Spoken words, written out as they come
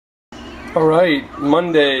Alright,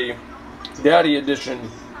 Monday, Daddy edition.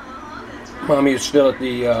 Mommy is still at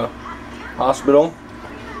the hospital,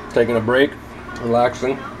 taking a break,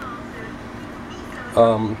 relaxing.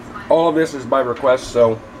 All of this is by request,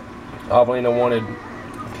 so Avelina wanted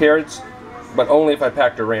carrots, but only if I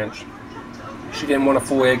packed her ranch. She didn't want a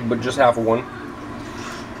full egg, but just half of one.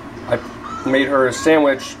 I made her a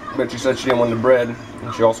sandwich, but she said she didn't want the bread,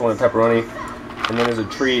 and she also wanted pepperoni. And then as a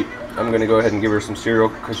treat, I'm going to go ahead and give her some cereal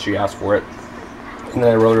because she asked for it. And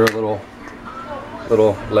then I wrote her a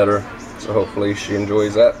little letter, so hopefully she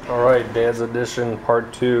enjoys that. Alright, Dad's Edition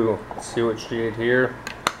Part 2. Let's see what she ate here.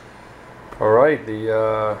 Alright,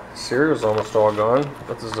 the cereal's almost all gone.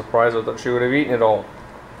 That's a surprise. I thought she would have eaten it all.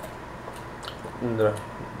 And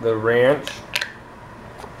the ranch.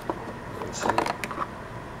 Let's see.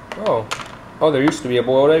 Oh, there used to be a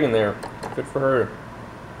boiled egg in there. Good for her.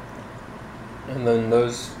 And then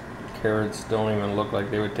those carrots don't even look like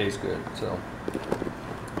they would taste good, so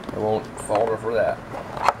I won't fault her for that.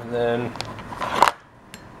 And then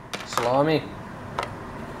salami.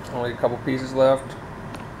 Only a couple pieces left.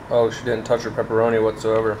 Oh, she didn't touch her pepperoni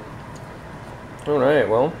whatsoever. Alright,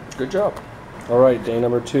 well, good job. Alright, day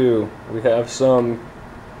number 2. We have some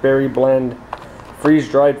berry blend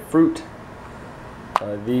freeze-dried fruit.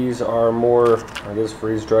 These are more, I guess,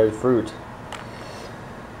 freeze-dried fruit.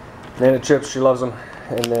 Banana chips, she loves them.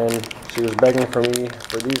 And then she was begging for me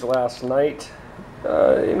for these last night.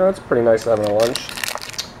 You know, it's pretty nice having a lunch.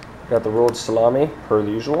 Got the rolled salami, per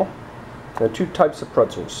the usual. And 2 types of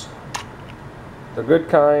pretzels. The good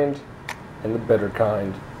kind and the better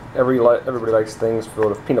kind. Everybody likes things filled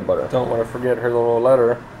with peanut butter. Don't want to forget her little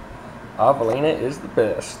letter. Avelina is the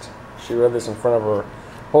best. She read this in front of her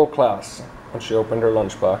whole class when she opened her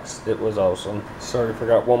lunchbox. It was awesome. Sorry,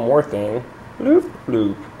 forgot one more thing. Bloop,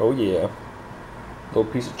 bloop. Oh yeah. Little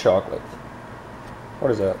piece of chocolate.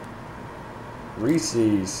 What is that?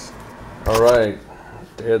 Reese's. Alright.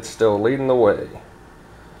 Dad's still leading the way.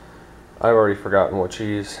 I've already forgotten what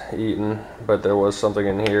she's eaten, but there was something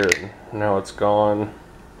in here. Now it's gone.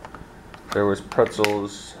 There was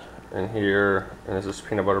pretzels in here, and this is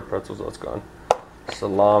peanut butter pretzels. That's gone.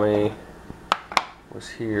 Salami was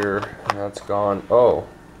here, and that's gone. Oh.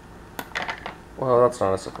 Well, that's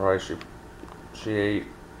not a surprise. She ate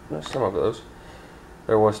some of those.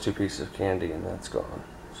 There was 2 pieces of candy, and that's gone.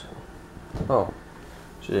 So, oh,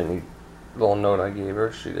 she didn't eat the little note I gave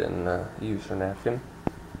her. She didn't use her napkin.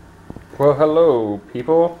 Well, hello,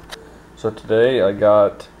 people. So today I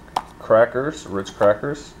got crackers, Ritz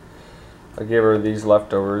crackers. I gave her these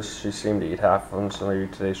leftovers. She seemed to eat half of them, so maybe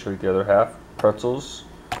today she'll eat the other half. Pretzels,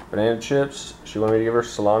 banana chips. She wanted me to give her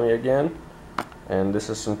salami again. And this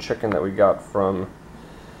is some chicken that we got from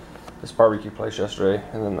this barbecue place yesterday.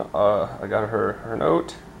 And then I got her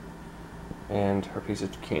note and her piece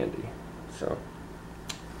of candy. So,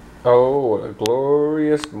 oh, what a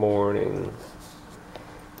glorious morning.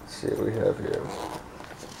 Let's see what we have here.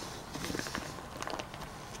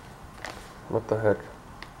 What the heck?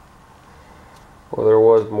 Well, there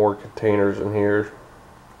was more containers in here.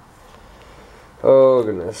 Oh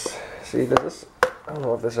goodness. See this? I don't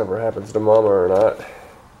know if this ever happens to Mama or not.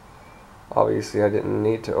 Obviously I didn't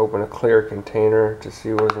need to open a clear container to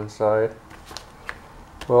see what was inside.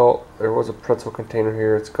 Well, there was a pretzel container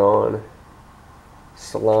here, it's gone.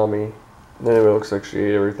 Salami. Anyway, it looks like she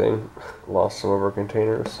ate everything. Lost some of her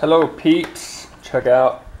containers. Hello peeps! Check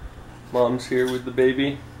out. Mom's here with the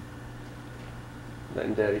baby.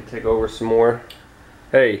 Letting Daddy take over some more.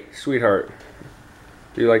 Hey, sweetheart.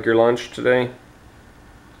 Do you like your lunch today?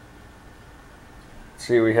 Let's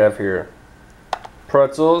see what we have here.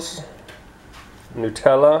 Pretzels.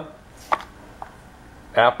 Nutella.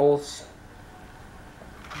 Apples.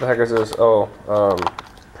 What the heck is this? Oh,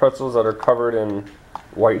 pretzels that are covered in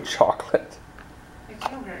white chocolate. It's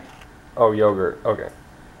yogurt. Oh, yogurt. Okay.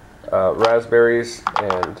 Raspberries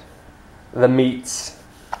and the meats.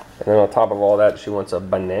 And then on top of all that, she wants a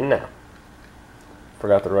banana.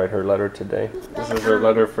 Forgot to write her letter today. This is her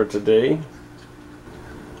letter for today.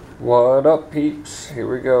 What up, peeps?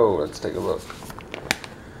 Here we go. Let's take a look.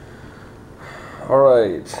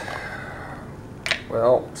 Alright.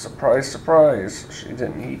 Well, surprise, surprise. She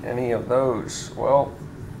didn't eat any of those. Well,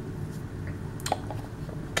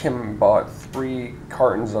 Kim bought 3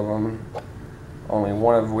 cartons of them. Only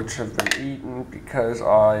one of which have been eaten because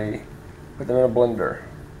I put them in a blender.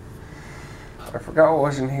 I forgot what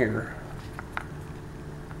was in here.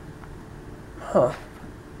 Huh.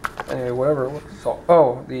 Anyway, whatever.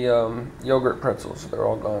 Oh, the yogurt pretzels. They're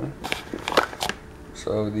all gone.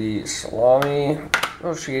 So the salami.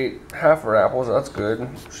 Oh, she ate half her apples. That's good.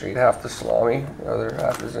 She ate half the salami. The other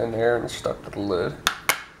half is in there and stuck to the lid.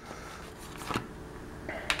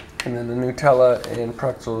 And then the Nutella and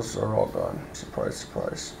pretzels are all gone. Surprise,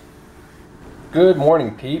 surprise. Good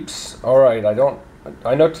morning, peeps. All right,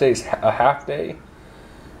 I know today's a half day,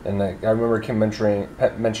 and I remember Kim mentioning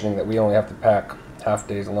that we only have to pack half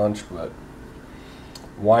day's lunch, but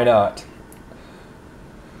why not?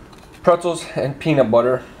 Pretzels and peanut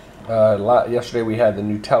butter. Yesterday we had the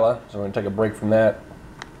Nutella, so we're gonna take a break from that.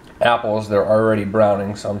 Apples, they're already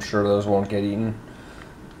browning, so I'm sure those won't get eaten.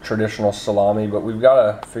 Traditional salami, but we've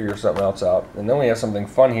got to figure something else out. And then we have something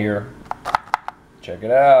fun here. Check it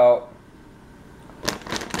out.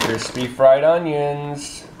 Crispy fried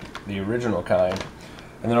onions, the original kind.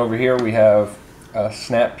 And then over here we have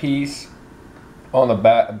snap peas. On the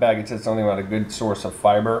bag it says something about a good source of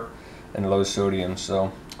fiber and low sodium,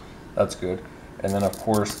 so that's good. And then of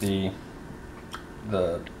course the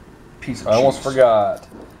piece of I almost forgot.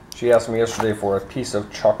 She asked me yesterday for a piece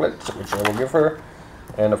of chocolate, which I will give her,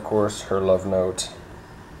 and of course her love note.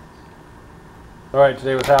 All right,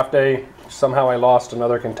 today was half day. Somehow I lost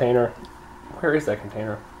another container. Where is that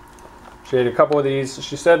container? She had a couple of these.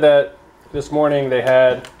 She said that this morning they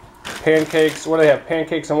had pancakes. What do they have?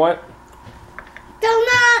 Pancakes and what?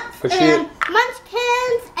 Donuts and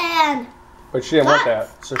munchkins and... But she didn't want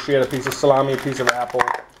that. So she had a piece of salami, a piece of apple,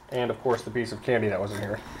 and of course the piece of candy that was in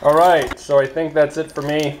here. All right, so I think that's it for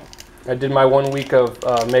me. I did my 1 week of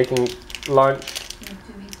making lunch. You have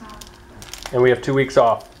 2 weeks off. And we have 2 weeks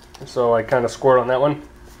off. So I kind of scored on that one.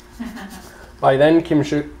 By then, Kim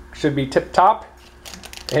should be tip-top.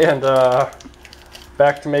 And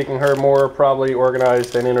back to making her more probably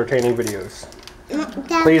organized and entertaining videos.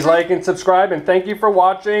 Please like and subscribe, and thank you for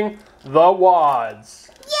watching The Wads.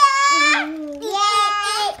 Yay!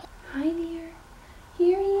 Hi there.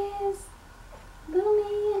 Here he is. Little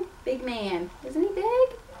man. Big man. Isn't he big?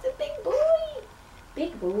 He's a big boy.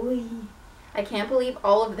 Big boy. I can't believe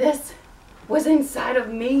all of this was inside of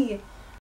me.